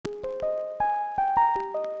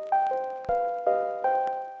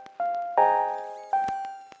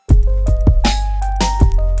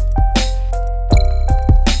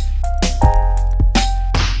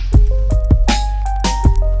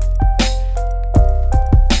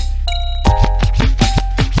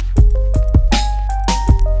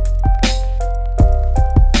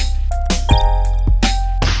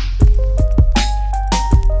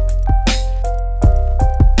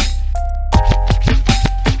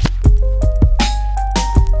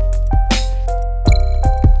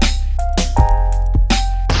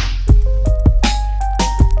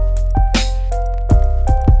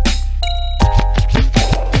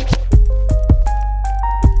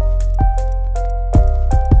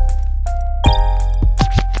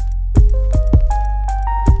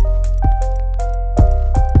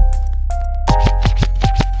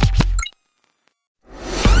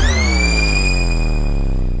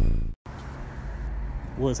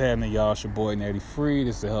What's happening, y'all? It's your boy, Natty Free.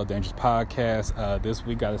 This is the Hell Dangerous Podcast. This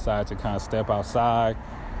week, I decided to kind of step outside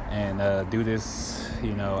and do this,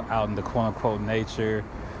 out in the quote-unquote nature.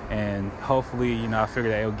 And hopefully, I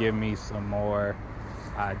figured that it'll give me some more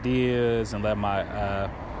ideas and let my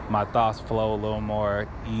thoughts flow a little more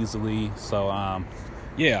easily. So, I'm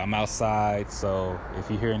outside. So if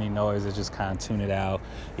you hear any noises, just kind of tune it out.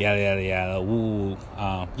 Yada, yada, yada. Woo.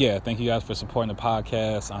 Thank you guys for supporting the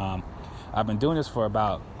podcast. I've been doing this for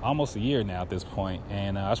about almost a year now at this point,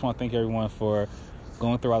 and I just want to thank everyone for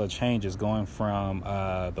going through all the changes, going from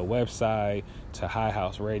the website to High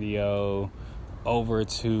House Radio over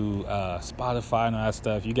to Spotify and all that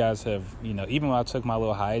stuff. You guys have, even when I took my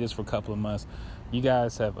little hiatus for a couple of months, you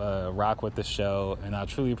guys have rocked with the show, and I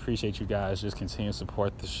truly appreciate you guys. Just continue to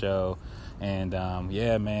support the show, and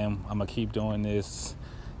man, I'm gonna keep doing this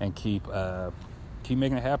and keep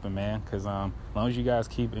making it happen, man, because as long as you guys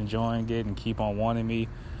keep enjoying it and keep on wanting me,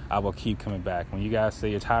 I will keep coming back. When you guys say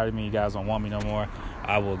you're tired of me, you guys don't want me no more,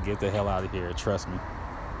 I will get the hell out of here, trust me.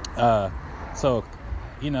 So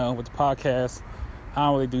with the podcast, I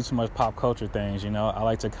don't really do too much pop culture things. I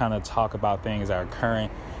like to kind of talk about things that are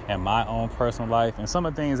current in my own personal life, and some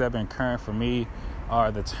of the things that have been current for me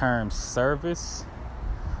are the terms service,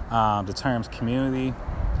 the terms community,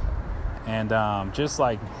 and just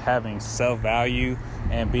like having self-value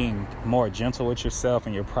and being more gentle with yourself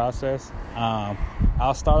and your process.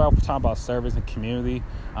 I'll start off talking about service and community.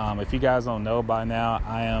 If you guys don't know by now,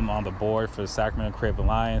 I am on the board for the Sacramento Crib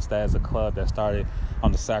Alliance. That is a club that started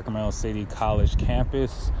on the Sacramento City College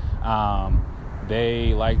campus.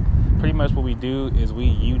 Pretty much what we do is we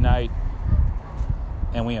unite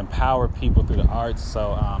and we empower people through the arts.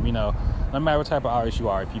 So, no matter what type of artist you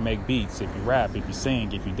are, if you make beats, if you rap, if you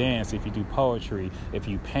sing, if you dance, if you do poetry, if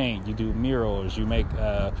you paint, you do murals, you make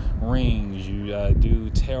rings, you do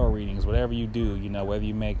tarot readings, whatever you do, whether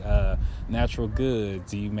you make natural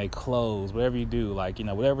goods, you make clothes, whatever you do,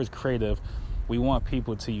 whatever is creative, we want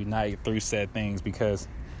people to unite through said things, because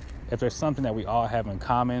if there's something that we all have in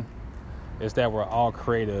common, it's that we're all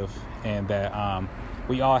creative and that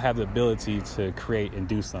we all have the ability to create and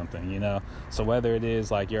do something, So whether it is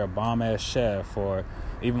like you're a bomb-ass chef, or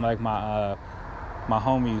even like my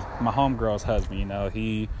homegirl's husband,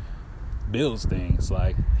 he builds things.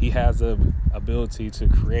 Like, he has the ability to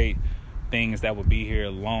create things that will be here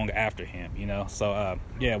long after him, So,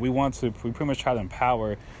 we pretty much try to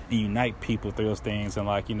empower and unite people through those things. And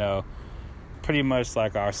pretty much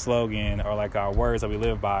like our slogan or like our words that we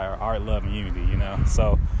live by are art, love, and unity,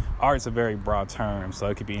 So art's a very broad term, so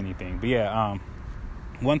it could be anything. But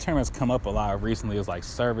one term that's come up a lot recently is like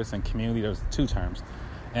service and community. There's two terms.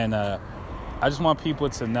 And I just want people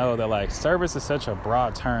to know that like service is such a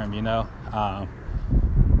broad term, I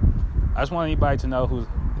just want anybody to know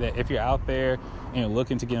that if you're out there and you're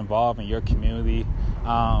looking to get involved in your community,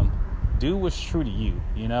 do what's true to you,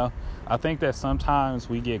 I think that sometimes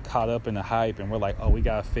we get caught up in the hype and we're like, oh, we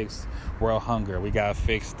got to fix world hunger. We got to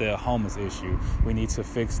fix the homeless issue. We need to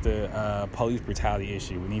fix the police brutality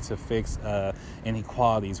issue. We need to fix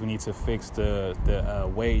inequalities. We need to fix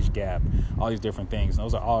the wage gap, all these different things.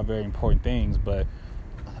 Those are all very important things, but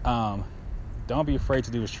don't be afraid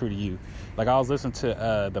to do what's true to you. Like, I was listening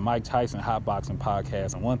to the Mike Tyson Hotboxing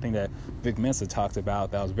podcast, and one thing that Vic Mensa talked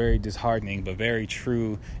about that was very disheartening but very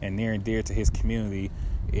true and near and dear to his community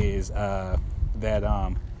is that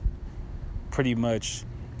pretty much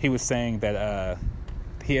he was saying that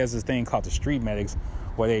he has this thing called the street medics,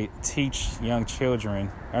 where they teach young children,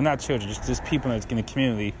 or not children, just people in the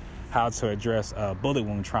community, how to address bullet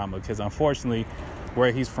wound trauma. Because unfortunately,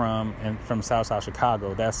 where he's from, and from South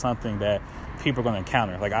Chicago, that's something that people are going to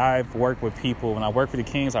encounter. Like, I've worked with people, when I work for the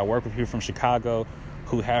Kings, I work with people from Chicago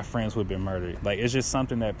who have friends who have been murdered. Like, it's just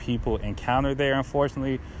something that people encounter there,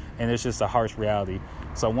 unfortunately, and it's just a harsh reality.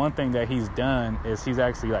 So one thing that he's done is he's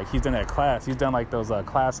actually, he's done that class. He's done, those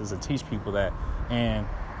classes to teach people that. And,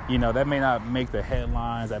 that may not make the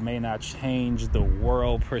headlines. That may not change the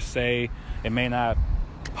world, per se. It may not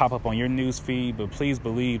pop up on your news feed, but please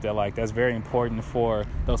believe that, that's very important for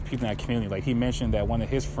those people in that community. Like, he mentioned that one of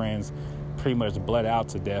his friends pretty much bled out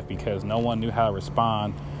to death because no one knew how to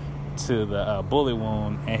respond to the bullet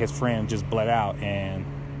wound, and his friend just bled out, and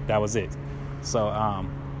that was it. So, I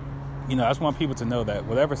just want people to know that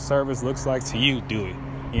whatever service looks like to you, do it,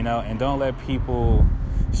 and don't let people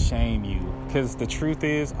shame you. Because the truth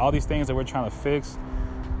is, all these things that we're trying to fix,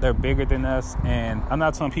 they're bigger than us. And I'm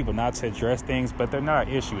not telling people not to address things, but they're not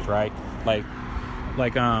issues, right? We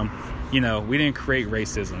didn't create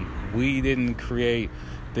racism. We didn't create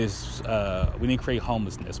we didn't create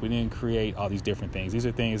homelessness. We didn't create all these different things. These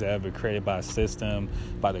are things that have been created by a system,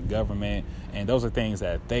 by the government, and those are things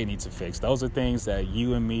that they need to fix. Those are things that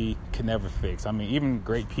you and me can never fix. I mean, even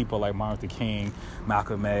great people like Martin Luther King,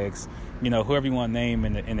 Malcolm X, whoever you want to name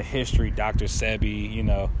in the history, Dr.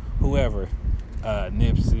 Sebi, whoever,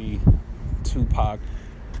 Nipsey, Tupac,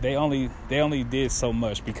 they only did so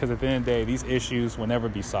much, because at the end of the day, these issues will never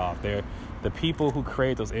be solved. The people who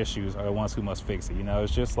create those issues are the ones who must fix it.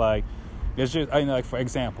 It's just like for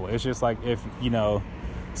example, it's just like if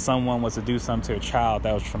someone was to do something to a child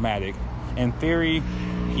that was traumatic. In theory,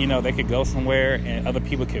 they could go somewhere and other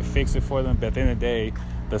people could fix it for them. But at the end of the day,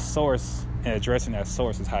 the source and addressing that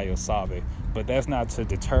source is how you'll solve it. But that's not to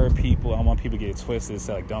deter people. I don't want people to get it twisted.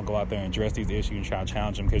 So don't go out there and address these issues and try to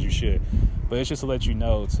challenge them, because you should. But it's just to let you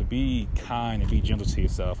know to be kind and be gentle to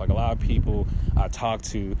yourself. Like a lot of people I talk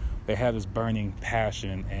to, they have this burning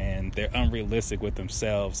passion and they're unrealistic with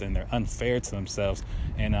themselves and they're unfair to themselves.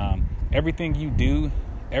 And everything you do,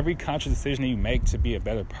 every conscious decision that you make to be a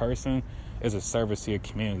better person is a service to your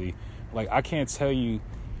community. Like I can't tell you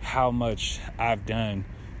how much I've done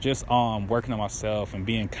just on working on myself and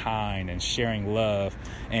being kind and sharing love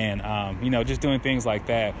and, just doing things like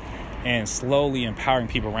that and slowly empowering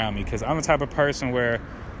people around me. Because I'm the type of person where,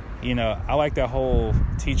 I like that whole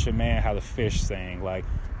teach a man how to fish thing. Like,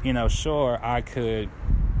 sure, I could,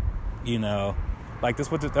 like that's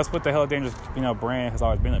what the Hella Dangerous, brand has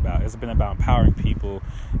always been about. It's been about empowering people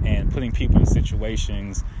and putting people in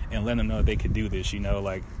situations and letting them know that they could do this,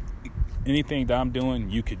 like anything that I'm doing,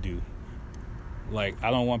 you could do. Like,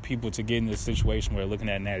 I don't want people to get in this situation where they're looking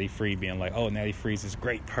at Natty Free being like, oh, Natty Free's this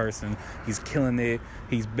great person. He's killing it.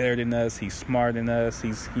 He's better than us. He's smarter than us.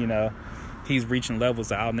 He's, he's reaching levels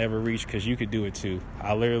that I'll never reach, because you could do it too.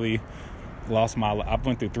 I literally I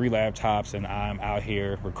went through 3 laptops and I'm out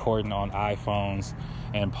here recording on iPhones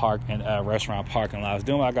and restaurant parking lots,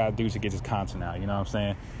 doing what I got to do to get this content out. You know what I'm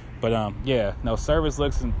saying? But, service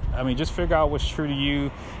looks, just figure out what's true to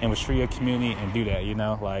you and what's true to your community and do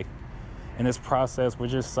that, like. In this process, we're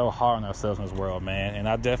just so hard on ourselves in this world, man. And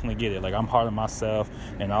I definitely get it. Like, I'm hard on myself,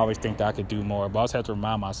 and I always think that I could do more. But I also have to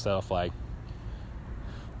remind myself, like,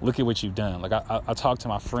 look at what you've done. Like, I talk to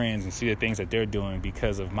my friends and see the things that they're doing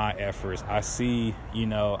because of my efforts. I see,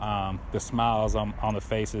 the smiles on the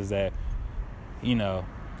faces that,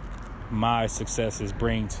 my successes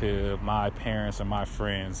bring to my parents and my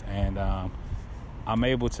friends. And I'm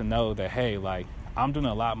able to know that, hey, like, I'm doing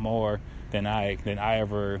a lot more than I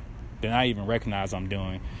even recognize I'm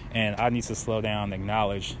doing, and I need to slow down and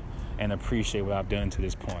acknowledge and appreciate what I've done to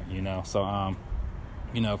this point, So,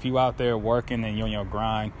 if you out there working and you're on your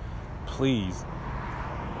grind, please,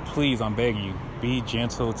 I'm begging you, be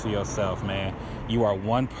gentle to yourself, man. You are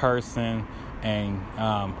one person, and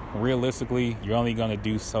realistically, you're only going to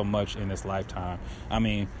do so much in this lifetime.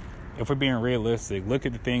 If we're being realistic, look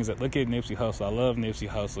at Nipsey Hussle. I love Nipsey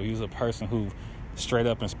Hussle. He was a person who straight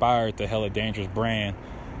up inspired the Hella Dangerous brand.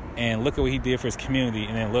 And look at what he did for his community,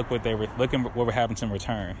 and then look at what happened to him in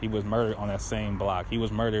return. He was murdered on that same block. He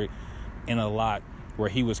was murdered in a lot where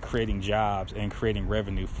he was creating jobs and creating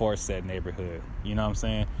revenue for said neighborhood. You know what I'm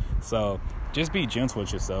saying? So just be gentle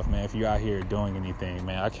with yourself, man. If you're out here doing anything,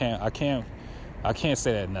 man, I can't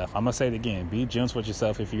say that enough. I'm gonna say it again. Be gentle with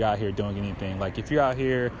yourself if you're out here doing anything. Like if you're out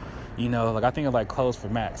here, like I think of like Clothes for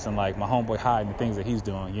Max and like my homeboy Hyde and the things that he's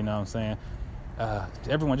doing. You know what I'm saying?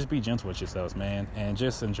 Everyone, just be gentle with yourselves, man, and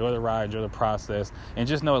just enjoy the ride, enjoy the process, and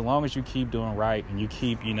just know as long as you keep doing right and you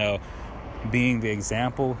keep, being the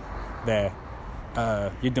example, that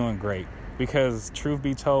you're doing great. Because truth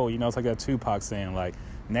be told, it's like that Tupac saying, like,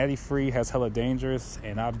 Natty Free has Hella Dangerous,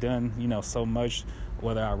 and I've done, so much,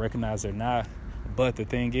 whether I recognize it or not. But the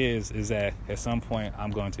thing is that at some point I'm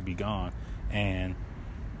going to be gone, and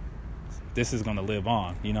this is going to live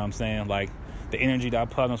on. You know what I'm saying? Like, the energy that I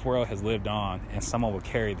put in this world has lived on, and someone will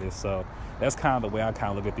carry this. So that's kind of the way I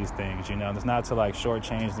kind of look at these things, It's not to, like,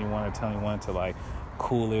 shortchange anyone or tell anyone to, like,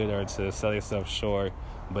 cool it or to sell yourself short.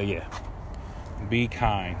 But, yeah, be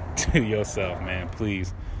kind to yourself, man,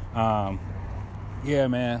 please. Yeah,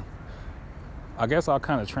 man. I guess I'll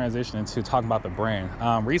kind of transition into talking about the brand.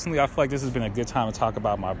 Recently, I feel like this has been a good time to talk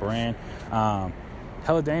about my brand.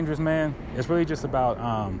 Hella Dangerous, man. It's really just about...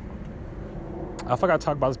 I feel like I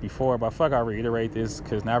talked about this before, but I feel like I reiterate this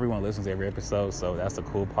because not everyone listens to every episode, so that's the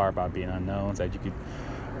cool part about being unknown, is that you could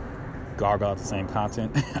gargle out the same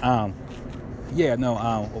content. What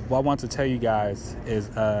I want to tell you guys is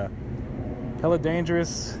Hella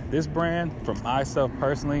Dangerous, this brand, for myself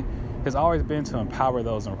personally, has always been to empower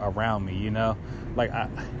those around me, Like,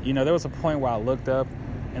 there was a point where I looked up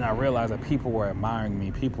And I realized that people were admiring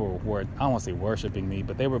me. People were, I don't want to say worshiping me,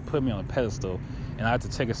 but they were putting me on a pedestal. And I had to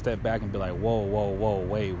take a step back and be like, whoa,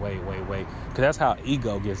 wait. Because that's how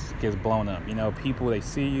ego gets blown up. You know, people, they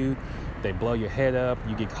see you, they blow your head up,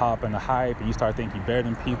 you get caught up in the hype, and you start thinking you're better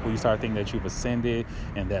than people. You start thinking that you've ascended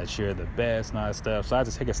and that you're the best and all that stuff. So I had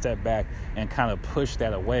to take a step back and kind of push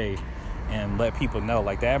that away and let people know,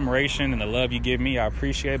 like, the admiration and the love you give me, I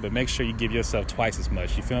appreciate it, but make sure you give yourself twice as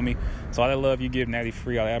much. You feel me? So all that love you give Natty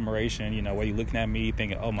Free, all the admiration, you know, where you looking at me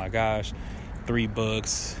thinking, oh my gosh, 3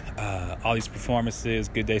 books, all these performances,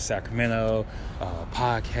 Good Day Sacramento,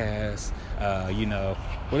 podcasts, you know,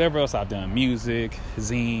 whatever else I've done, music,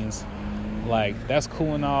 zines, like, that's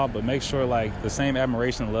cool and all, but make sure, like, the same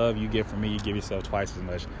admiration and love you get from me, you give yourself twice as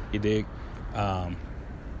much. You dig?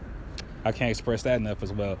 I can't express that enough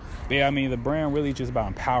as well. But yeah, I mean, the brand really just about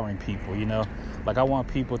empowering people, you know? Like, I want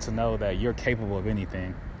people to know that you're capable of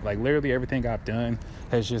anything. Like, literally everything I've done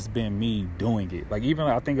has just been me doing it. Like, even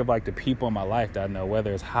I think of, like, the people in my life that I know,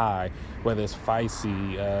 whether it's High, whether it's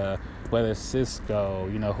Feisty, whether it's Cisco,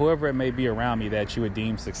 you know, whoever it may be around me that you would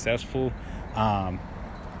deem successful,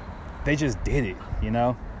 they just did it, you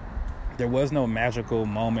know? There was no magical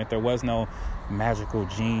moment. There was no magical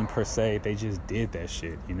gene per se. They just did that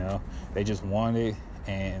shit, you know? They just wanted it,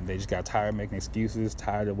 and they just got tired of making excuses,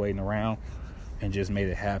 tired of waiting around, and just made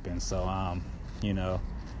it happen. So, you know,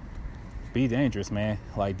 be dangerous, man.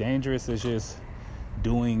 Like, dangerous is just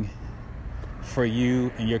doing for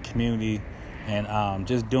you and your community, and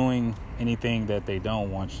just doing anything that they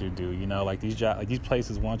don't want you to do, you know? Like, these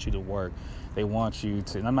places want you to work. They want you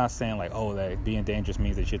to, and I'm not saying like, oh, that being dangerous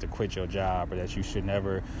means that you have to quit your job, or that you should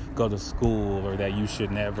never go to school, or that you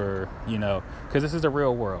should never, you know, because this is the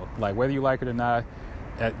real world. Like, whether you like it or not,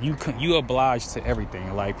 you oblige to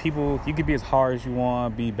everything. Like, people, you can be as hard as you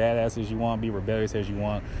want, be badass as you want, be rebellious as you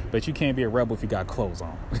want, but you can't be a rebel if you got clothes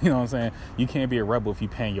on. You know what I'm saying? You can't be a rebel if you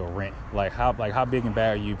paying your rent. Like how big and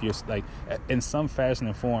bad are you if you're, like, in some fashion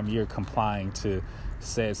and form, you're complying to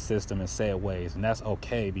said system and said ways, and that's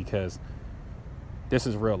okay, because this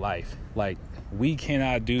is real life. Like, we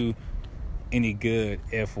cannot do any good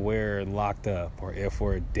if we're locked up, or if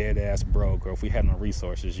we're dead ass broke, or if we have no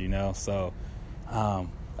resources, you know? So,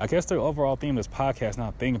 I guess the overall theme of this podcast,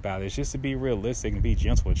 now think about it, is just to be realistic and be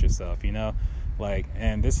gentle with yourself, you know? Like,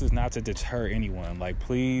 and this is not to deter anyone. Like,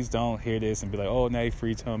 please don't hear this and be like, oh, Natty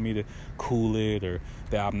Free told me to cool it, or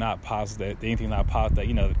that I'm not possible, that anything's not possible, that,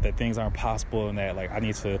 you know, that things aren't possible, and that, like, I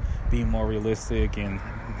need to be more realistic and,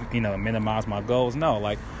 you know, minimize my goals. No,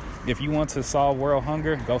 like, if you want to solve world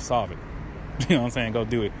hunger, go solve it. You know what I'm saying? Go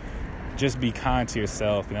do it. Just be kind to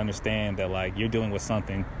yourself and understand that, like, you're dealing with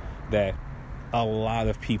something that a lot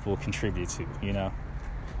of people contribute to, you know?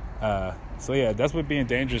 So yeah, that's what being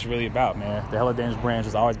dangerous is really about, man. The Hella Dangerous brand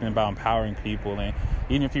has always been about empowering people. And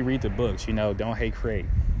even if you read the books, you know, don't hate, create.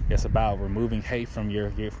 It's about removing hate from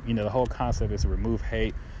your, you know, the whole concept is to remove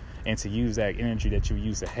hate and to use that energy that you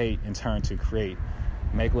use to hate in turn to create.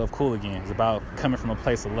 Make love cool again. It's about coming from a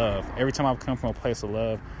place of love. Every time I've come from a place of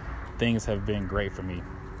love, things have been great for me.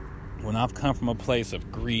 When I've come from a place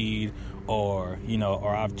of greed, or, you know,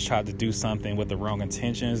 or I've tried to do something with the wrong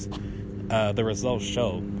intentions, the results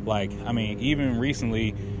show. Like, I mean, even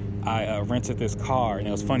recently, I rented this car, and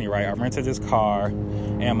it was funny, right? I rented this car,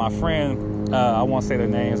 and my friend, I won't say their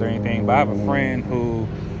names or anything, but I have a friend who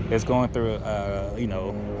is going through, you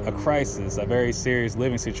know, a crisis, a very serious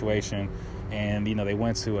living situation, and, you know, they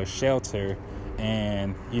went to a shelter,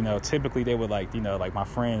 and, you know, typically they would, like, you know, like, my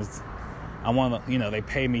friends, I want to, you know, they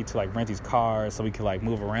pay me to, like, rent these cars so we could, like,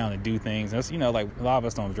 move around and do things. And it's, you know, like, a lot of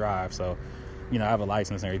us don't drive, so, you know, I have a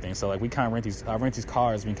license and everything. So, like, we kind of rent these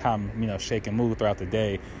cars, we kind of, you know, shake and move throughout the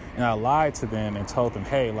day. And I lied to them and told them,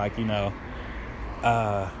 hey, like, you know,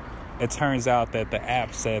 it turns out that the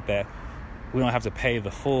app said that we don't have to pay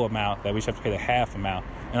the full amount, that we should have to pay the half amount.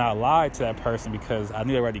 And I lied to that person because I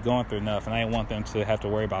knew they were already going through enough, and I didn't want them to have to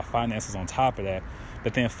worry about finances on top of that.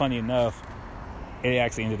 But then, funny enough, it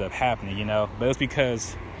actually ended up happening, you know? But it was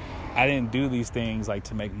because I didn't do these things, like,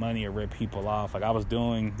 to make money or rip people off. Like, I was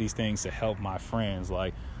doing these things to help my friends.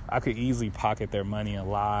 Like, I could easily pocket their money and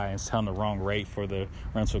lie and tell them the wrong rate for the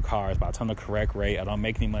rental cars, but I tell them the correct rate. I don't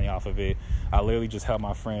make any money off of it. I literally just help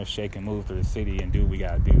my friends shake and move through the city and do what we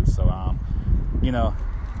gotta do. So, you know,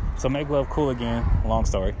 so make love cool again. Long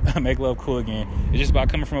story. Make love cool again. It's just about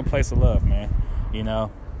coming from a place of love, man. You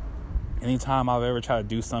know? Anytime I've ever tried to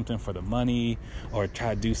do something for the money, or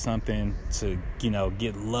try to do something to, you know,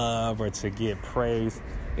 get love or to get praise,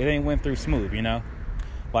 it ain't went through smooth, you know?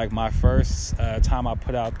 Like, my first time I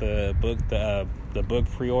put out the book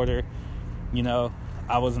pre-order, you know,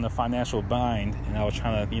 I was in a financial bind, and I was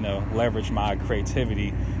trying to, leverage my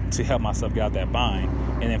creativity to help myself get out that bind.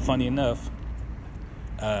 And then funny enough,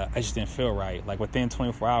 I just didn't feel right. Like within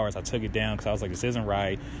 24 hours, I took it down because I was like, this isn't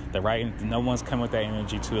right. No one's coming with that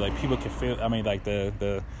energy to it. Like people could feel, like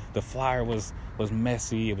the flyer was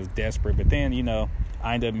messy. It was desperate. But then,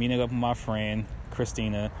 I ended up meeting up with my friend,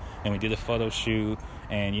 Christina, and we did a photo shoot.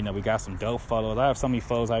 And, we got some dope photos. I have so many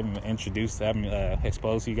photos I haven't introduced, I haven't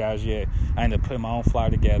exposed to you guys yet. I ended up putting my own flyer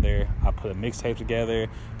together. I put a mixtape together,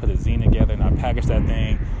 put a zine together, and I packaged that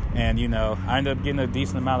thing. And, I ended up getting a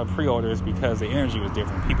decent amount of pre-orders because the energy was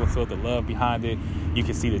different. People felt the love behind it. You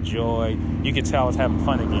could see the joy. You could tell I was having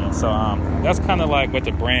fun again. So that's kind of like what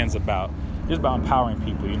the brand's about. Just about empowering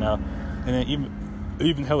people, And then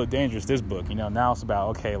even Hella Dangerous, this book, now it's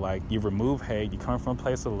about, okay, like you remove hate, you come from a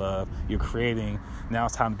place of love, you're creating, now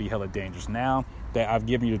it's time to be hella dangerous. Now that I've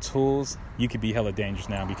given you the tools, you can be hella dangerous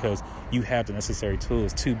now because you have the necessary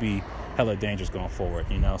tools to be hella dangerous going forward,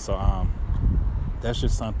 So that's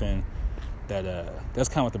just something that, that's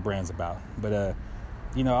kind of what the brand's about. But,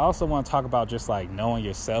 I also want to talk about just like knowing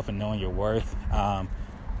yourself and knowing your worth.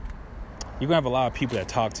 You're going to have a lot of people that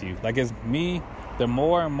talk to you. Like it's me. The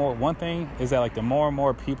more and more, one thing is that like the more and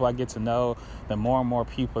more people I get to know, the more and more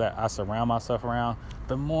people that I surround myself around,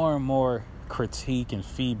 the more and more critique and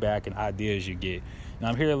feedback and ideas you get. And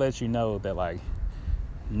I'm here to let you know that like,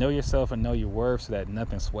 know yourself and know your worth so that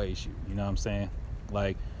nothing sways you. You know what I'm saying?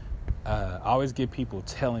 Like, I always get people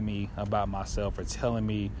telling me about myself or telling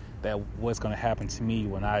me that what's going to happen to me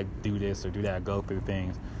when I do this or do that, go through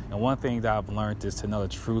things. And one thing that I've learned is to know the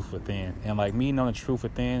truth within. And like me knowing the truth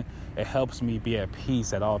within, it helps me be at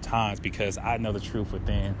peace at all times because I know the truth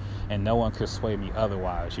within and no one could sway me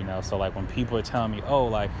otherwise, So like when people are telling me, oh,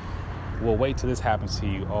 like, well, wait till this happens to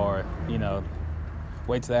you or,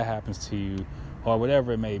 wait till that happens to you or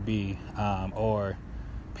whatever it may be, or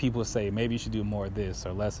people say maybe you should do more of this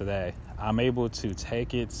or less of that, I'm able to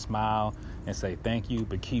take it, smile, and say thank you,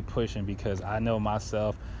 but keep pushing because I know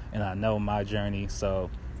myself and I know my journey. So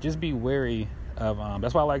just be wary of.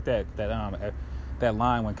 That's why I like that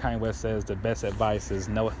line when Kanye West says the best advice is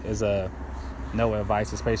no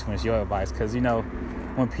advice, especially when it's your advice. Because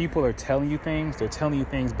when people are telling you things, they're telling you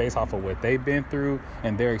things based off of what they've been through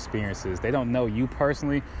and their experiences. They don't know you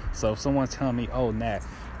personally. So if someone's telling me, oh, Nat,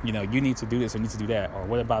 you need to do this or need to do that, or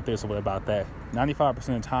what about this or what about that, 95% of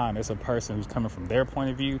the time it's a person who's coming from their point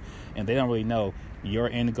of view and they don't really know your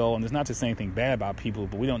end goal. And it's not to say anything bad about people,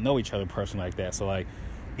 but we don't know each other personally like that. So like,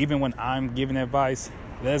 even when I'm giving advice,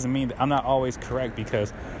 that doesn't mean that I'm not always correct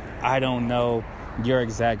because I don't know your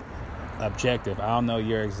exact objective. I don't know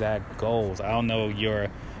your exact goals. I don't know your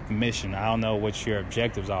mission. I don't know what your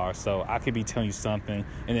objectives are. So I could be telling you something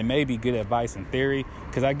and it may be good advice in theory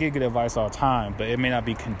because I get good advice all the time, but it may not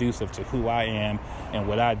be conducive to who I am and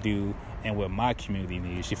what I do and what my community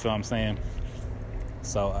needs. You feel what I'm saying?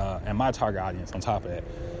 So, and my target audience on top of that.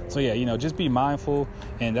 So yeah, just be mindful.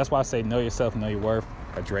 And that's why I say know yourself, know your worth,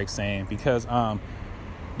 like Drake's saying, because,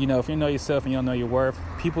 if you know yourself and you don't know your worth,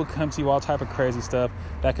 people come to you all type of crazy stuff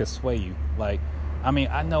that could sway you. Like,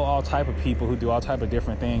 I know all type of people who do all type of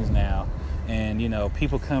different things now. And,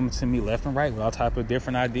 people come to me left and right with all type of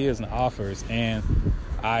different ideas and offers. And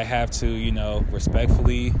I have to,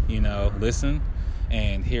 respectfully, listen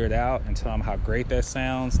and hear it out and tell them how great that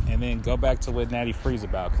sounds. And then go back to what Natty Free's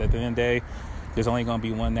about. Because at the end of the day, there's only going to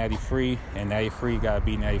be one Natty Free. And Natty Free got to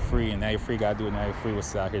be Natty Free. And Natty Free got to do what Natty Free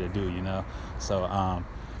was out here to do, So,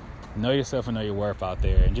 know yourself and know your worth out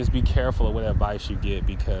there. And just be careful of what advice you get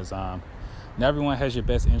because not everyone has your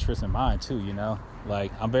best interest in mind too,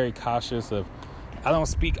 Like, I'm very cautious of, I don't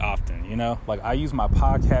speak often, Like, I use my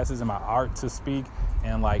podcasts and my art to speak.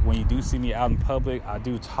 And, like, when you do see me out in public, I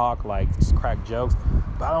do talk, like, just crack jokes.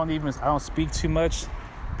 But I don't speak too much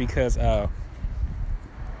because,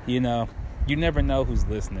 you never know who's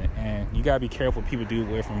listening. And you got to be careful what people do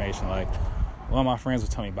with information. Like, one of my friends was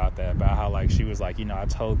telling me about that, about how, like, she was like, I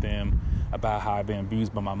told them about how I've been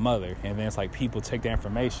abused by my mother. And then it's like people take that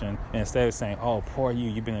information and instead of saying, oh, poor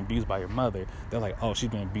you've been abused by your mother, they're like, oh, she's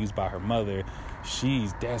been abused by her mother.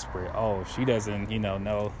 She's desperate. Oh, she doesn't,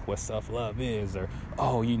 know what self-love is. Or,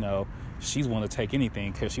 oh, she's willing to take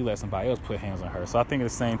anything because she let somebody else put hands on her. So I think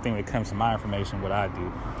it's the same thing when it comes to my information, what I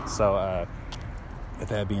do. So with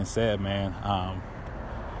that being said, man,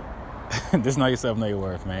 just know yourself, know your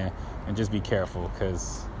worth, man. And just be careful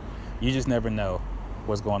because you just never know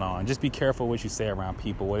what's going on. Just be careful what you say around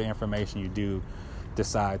people, what information you do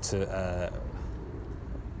decide to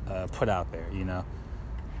put out there,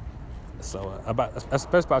 So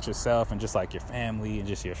especially about yourself and just like your family and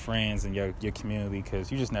just your friends and your community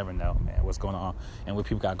because you just never know, man, what's going on and what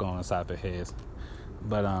people got going on inside their heads.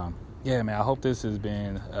 But yeah, man, I hope this has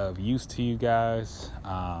been of use to you guys.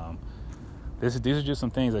 These are just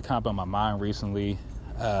some things that come up in my mind recently.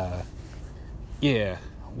 Yeah,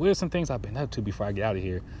 what are some things I've been up to before I get out of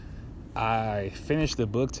here? I finished the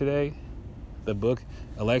book today. The book,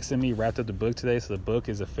 Alexa and me wrapped up the book today, so the book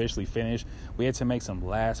is officially finished. We had to make some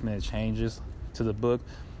last minute changes to the book.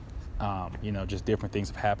 Just different things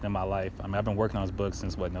have happened in my life. I mean, I've been working on this book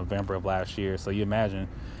since November of last year. So you imagine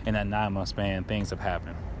in that 9-month span, things have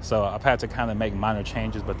happened. So I've had to kind of make minor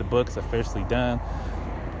changes, but the book is officially done.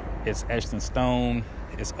 It's etched in stone.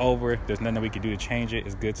 It's over. There's nothing that we can do to change it.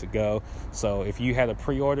 It's good to go. So if you had a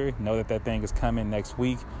pre-order, know that thing is coming next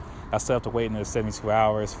week. I still have to wait another 72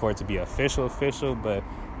 hours for it to be official, but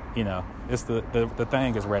it's the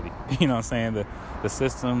thing is ready. You know what I'm saying? The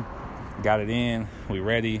system got it in, we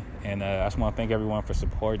ready, and I just want to thank everyone for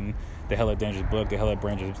supporting the Hella Dangerous book, the Hella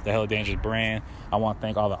Dangerous brand. I want to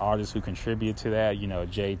thank all the artists who contribute to that,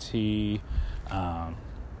 JT,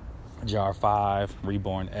 Jar5,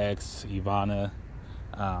 Reborn X, Ivana,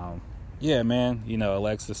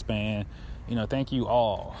 Alexa Span. Thank you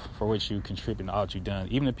all for what you contribute and all that you've done.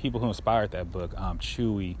 Even the people who inspired that book,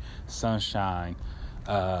 Chewy, Sunshine,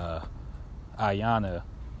 Ayana,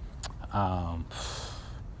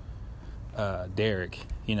 Derek,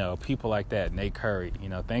 people like that, Nate Curry,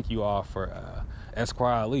 thank you all for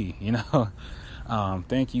Esquire Ali,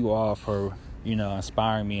 thank you all for,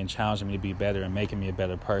 inspiring me and challenging me to be better and making me a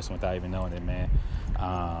better person without even knowing it, man.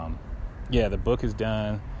 The book is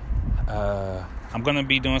done. I'm going to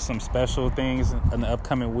be doing some special things in the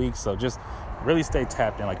upcoming weeks, so just really stay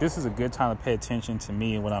tapped in. Like, this is a good time to pay attention to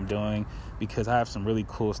me and what I'm doing, because I have some really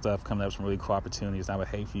cool stuff coming up, some really cool opportunities. I would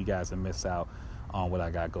hate for you guys to miss out on what I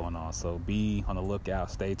got going on. So be on the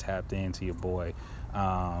lookout, stay tapped into your boy.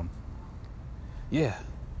 I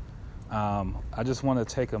just want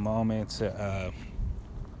to take a moment to,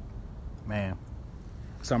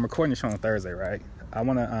 so I'm recording this show on Thursday, right? I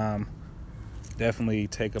want to definitely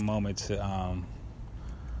take a moment to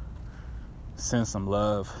send some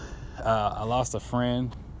love. I lost a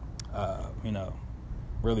friend,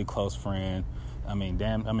 really close friend.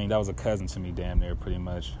 That was a cousin to me, damn near, pretty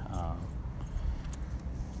much.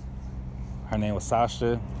 Her name was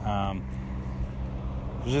Sasha.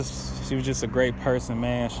 She was just a great person,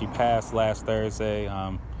 man. She passed last Thursday.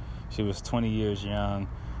 She was 20 years young,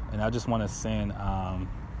 and I just want to send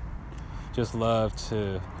just love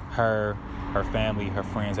to her family, her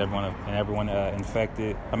friends, everyone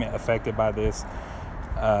affected by this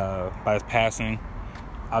passing.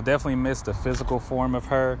 I'll definitely miss the physical form of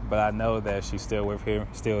her, but I know that she's still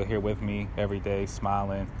here with me every day,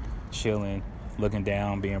 smiling, chilling, looking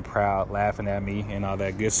down, being proud, laughing at me, and all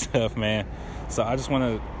that good stuff, man. So I just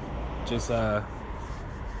want to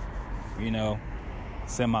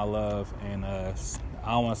send my love, and I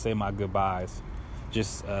don't want to say my goodbyes,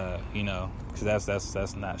 just because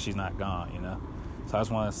that's not, she's not gone, So I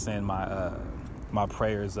just want to send my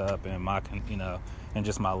prayers up and and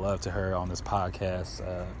just my love to her on this podcast,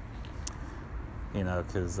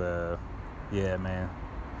 because man,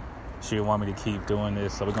 she want me to keep doing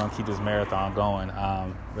this, so we're gonna keep this marathon going.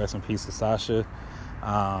 Rest in peace to Sasha.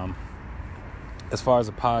 As far as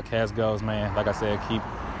the podcast goes, man, like I said,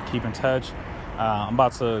 keep in touch. I'm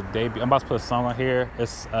about to put a song on here.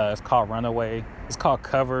 It's called Runaway. It's called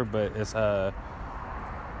Cover, but it's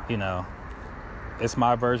it's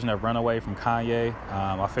my version of Runaway from Kanye.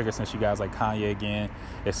 I figured since you guys like Kanye again,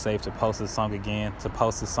 it's safe to post this song again, to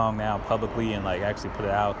post this song now publicly and actually put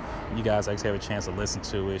it out. You guys actually have a chance to listen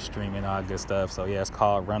to it, stream it, all that good stuff. So yeah, it's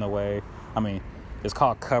called Runaway. It's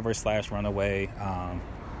called Cover/Runaway.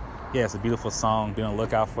 It's a beautiful song. Be on the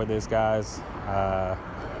lookout for this, guys.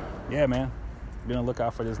 Man. Be on the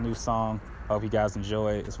lookout for this new song. Hope you guys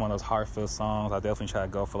enjoy it. It's one of those heartfelt songs. I definitely try to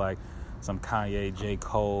go for some Kanye, J.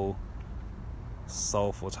 Cole,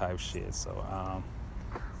 soulful type shit. So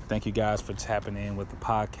thank you guys for tapping in with the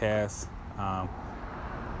podcast. I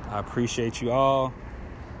appreciate you all.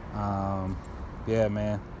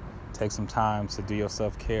 Man, take some time to do your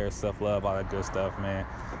self-care, self-love, all that good stuff, man.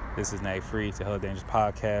 This is Nate Free, the Hella Dangerous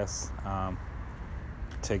podcast.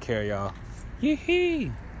 Take care, y'all.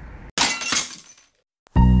 Yee-hee.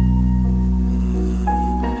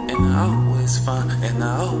 And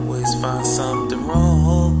I always find something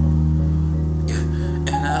wrong.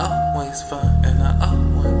 And I always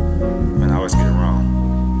get it wrong.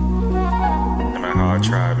 No matter how I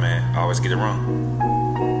try, man, I always get it wrong.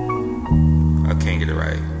 I can't get it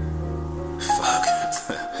right. Fuck.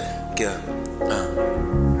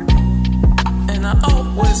 And I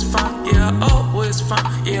always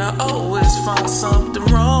find something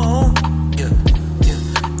wrong.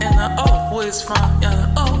 And I always I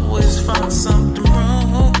always find something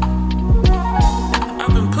wrong.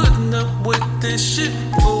 I've been putting up with this shit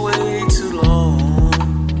for way too long.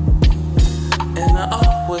 And I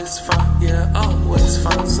always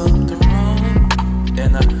find something wrong.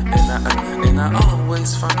 And I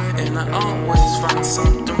always find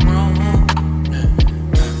something wrong.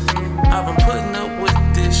 I've been putting up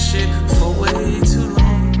with this shit for way too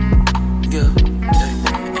long. Yeah.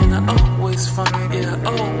 And I always find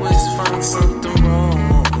something wrong.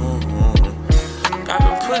 I've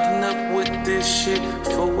been putting up with this shit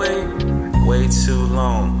for way too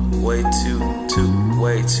long. Way too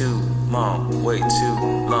long. Way too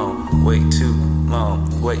long. Way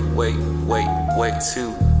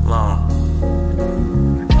too long.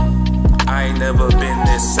 I ain't never been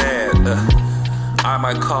this sad. I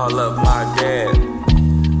might call up my dad,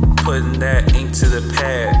 putting that ink to the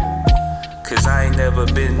pad, 'cause I ain't never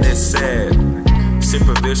been this sad.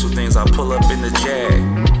 Superficial things, I pull up in the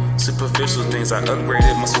Jag. Superficial things, I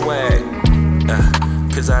upgraded my swag,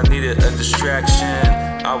 'cause I needed a distraction.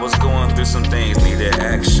 I was going through some things, needed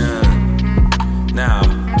action. Now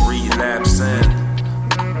I'm relapsing.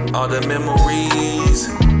 All the memories,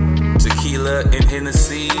 tequila and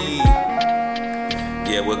Hennessy.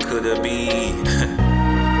 Yeah, what could it be?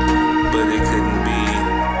 But it couldn't be,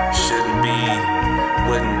 shouldn't be,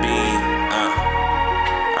 wouldn't be.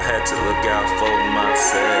 I had to look out for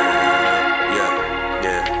myself.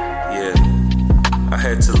 Yeah. I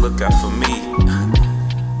had to look out for me.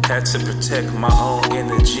 Had to protect my own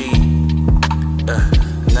energy.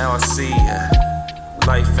 Now I see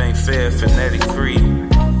life ain't fair, fanatic free.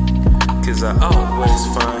 'Cause I always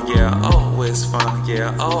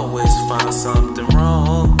find something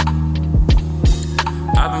wrong.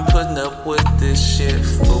 I've been putting up with this shit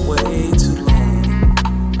for way too long.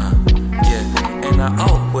 And I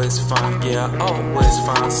always find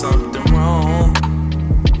something wrong.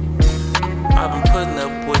 I've been putting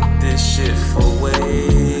up with this shit for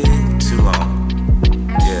way too long.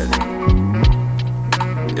 Yeah.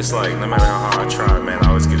 It's like no matter how hard I try, man, I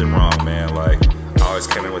always get it wrong, man. Like I always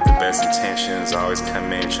come in with the best intentions. I always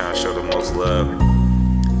come in trying to show the most love.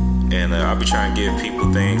 And I'll be trying to give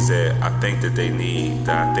people things that I think that they need,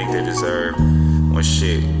 that I think they deserve. When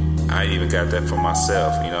shit, I ain't even got that for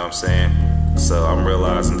myself, you know what I'm saying? So I'm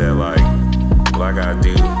realizing that like, what I gotta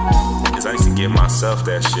do is I need to give myself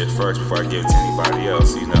that shit first before I give it to anybody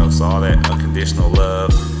else, you know? So all that unconditional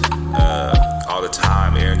love, all the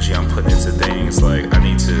time, energy I'm putting into things, like I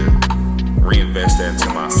need to reinvest that into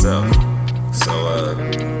myself. So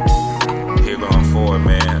here going forward,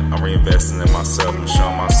 man, I'm reinvesting in myself and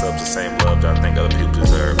showing myself the same love that I think other people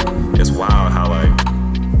deserve. It's wild how like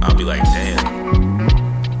I'll be like, damn,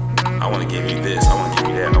 I want to give you this, I want to give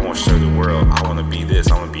you that, I want to show the world, I want to be this,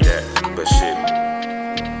 I want to be that. But shit,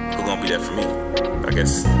 who gonna be that for me? I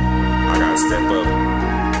guess I gotta step up.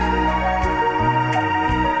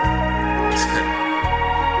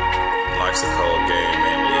 Life's a cold game,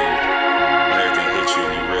 man. When everything hits you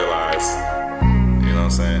and you realize, you know what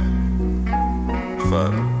I'm saying?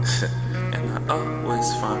 Fuck. And I always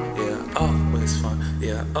find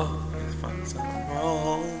something wrong.